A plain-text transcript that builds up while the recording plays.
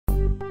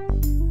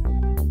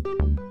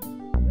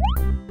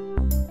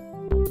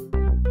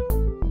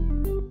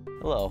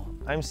Hello,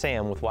 I'm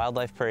Sam with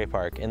Wildlife Prairie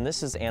Park, and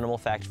this is Animal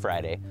Fact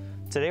Friday.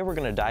 Today we're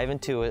going to dive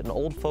into an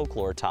old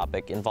folklore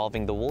topic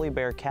involving the woolly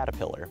bear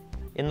caterpillar.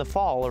 In the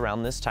fall,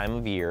 around this time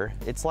of year,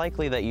 it's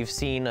likely that you've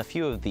seen a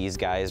few of these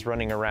guys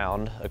running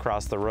around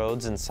across the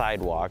roads and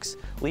sidewalks,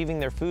 leaving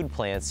their food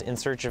plants in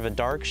search of a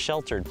dark,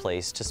 sheltered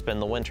place to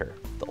spend the winter.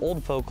 The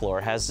old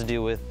folklore has to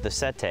do with the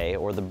setae,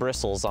 or the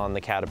bristles on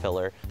the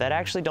caterpillar, that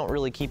actually don't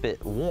really keep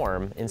it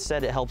warm.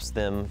 Instead, it helps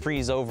them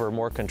freeze over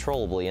more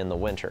controllably in the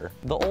winter.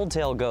 The old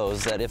tale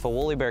goes that if a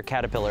woolly bear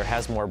caterpillar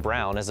has more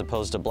brown as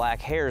opposed to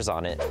black hairs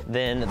on it,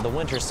 then the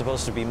winter's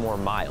supposed to be more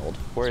mild.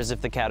 Whereas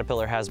if the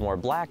caterpillar has more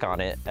black on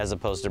it as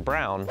opposed to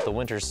brown, the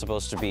winter's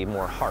supposed to be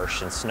more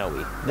harsh and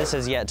snowy. This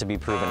has yet to be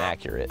proven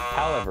accurate.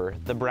 However,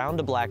 the brown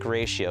to black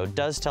ratio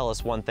does tell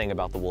us one thing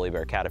about the woolly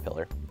bear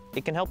caterpillar.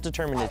 It can help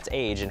determine its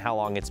age and how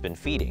long it's been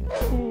feeding.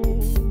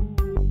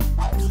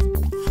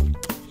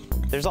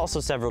 There's also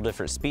several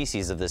different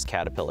species of this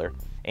caterpillar,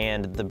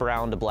 and the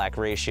brown to black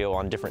ratio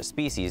on different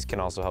species can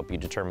also help you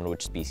determine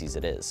which species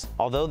it is.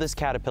 Although this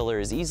caterpillar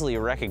is easily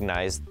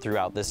recognized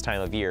throughout this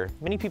time of year,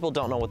 many people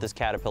don't know what this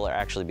caterpillar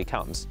actually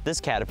becomes. This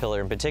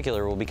caterpillar in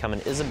particular will become an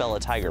Isabella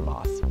tiger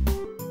moth.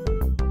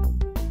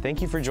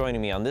 Thank you for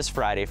joining me on this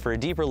Friday for a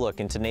deeper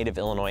look into native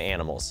Illinois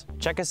animals.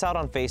 Check us out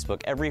on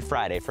Facebook every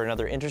Friday for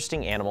another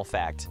interesting animal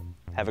fact.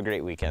 Have a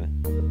great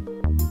weekend.